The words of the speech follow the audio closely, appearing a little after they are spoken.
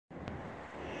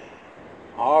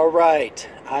All right,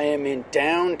 I am in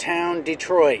downtown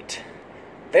Detroit,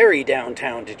 very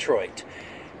downtown Detroit,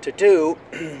 to do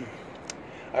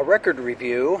a record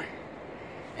review.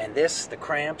 And this, the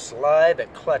CRAMPS live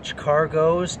at Clutch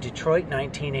Cargo's Detroit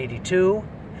 1982,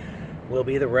 will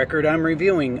be the record I'm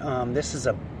reviewing. This is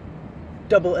a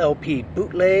double LP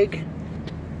bootleg,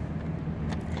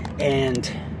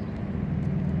 and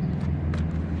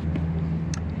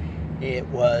it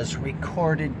was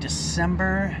recorded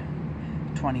December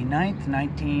 29th,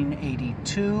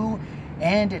 1982,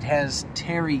 and it has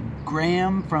Terry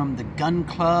Graham from the Gun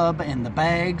Club and the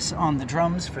Bags on the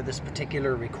drums for this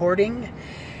particular recording.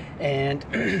 And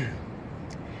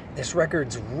this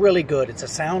record's really good. It's a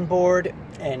soundboard,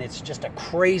 and it's just a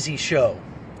crazy show.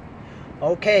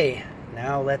 Okay,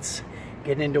 now let's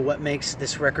get into what makes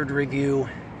this record review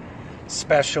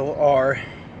special, or,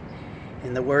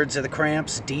 in the words of the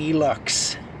CRAMPS,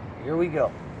 deluxe. Here we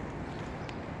go.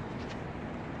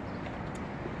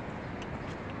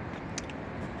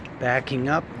 Backing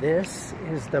up, this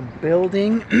is the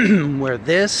building where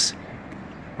this,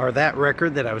 or that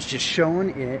record that I was just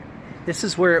showing, this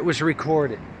is where it was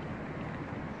recorded.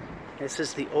 This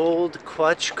is the old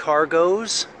Clutch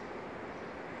Cargo's.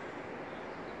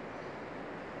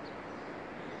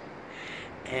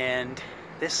 And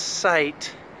this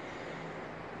site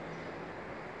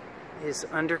is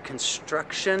under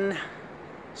construction,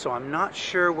 so I'm not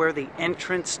sure where the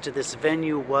entrance to this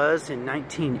venue was in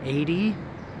 1980.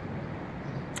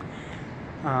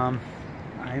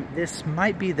 This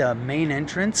might be the main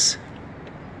entrance,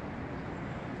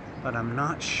 but I'm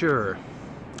not sure.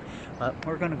 But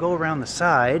we're going to go around the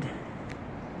side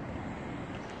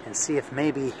and see if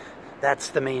maybe that's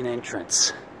the main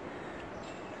entrance.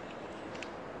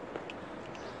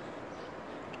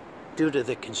 Due to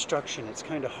the construction, it's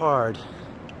kind of hard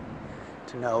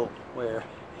to know where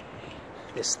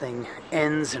this thing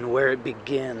ends and where it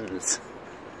begins.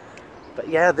 But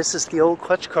yeah, this is the old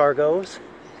Clutch Cargo's,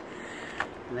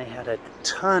 and they had a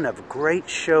ton of great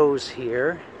shows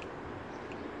here.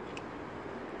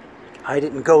 I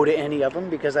didn't go to any of them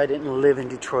because I didn't live in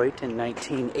Detroit in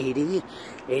 1980,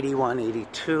 81,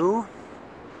 82.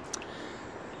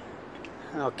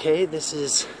 Okay,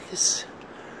 this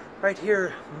right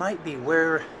here might be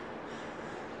where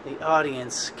the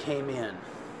audience came in.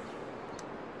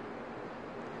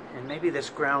 And maybe this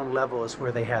ground level is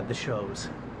where they had the shows.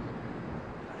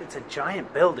 But it's a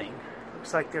giant building.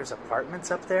 Looks like there's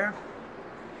apartments up there.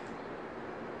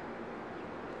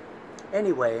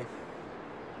 Anyway,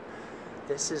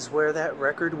 this is where that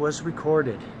record was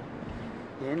recorded,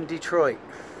 in Detroit.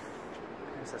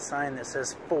 There's a sign that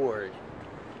says Ford.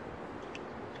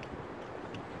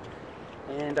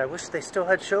 And I wish they still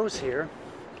had shows here.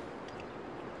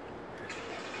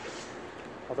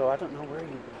 Although I don't know where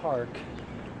you park.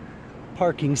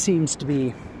 Parking seems to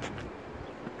be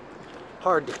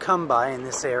hard to come by in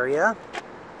this area.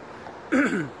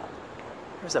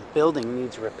 There's a building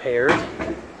needs repaired.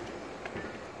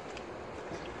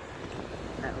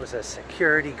 That was a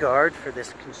security guard for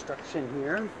this construction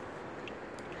here.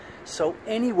 So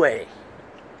anyway,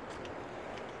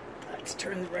 let's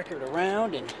turn the record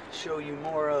around and show you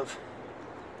more of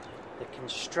the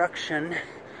construction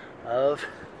of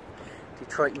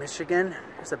Detroit, Michigan.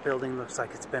 There's a building, looks like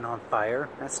it's been on fire.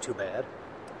 That's too bad.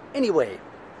 Anyway,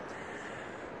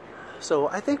 so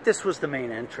I think this was the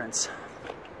main entrance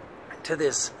to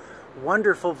this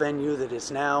wonderful venue that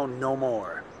is now no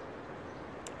more.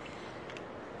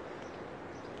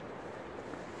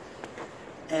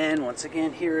 And once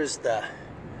again, here is the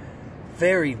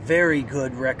very, very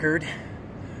good record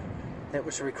that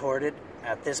was recorded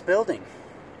at this building.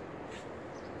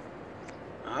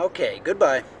 Okay,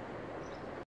 goodbye.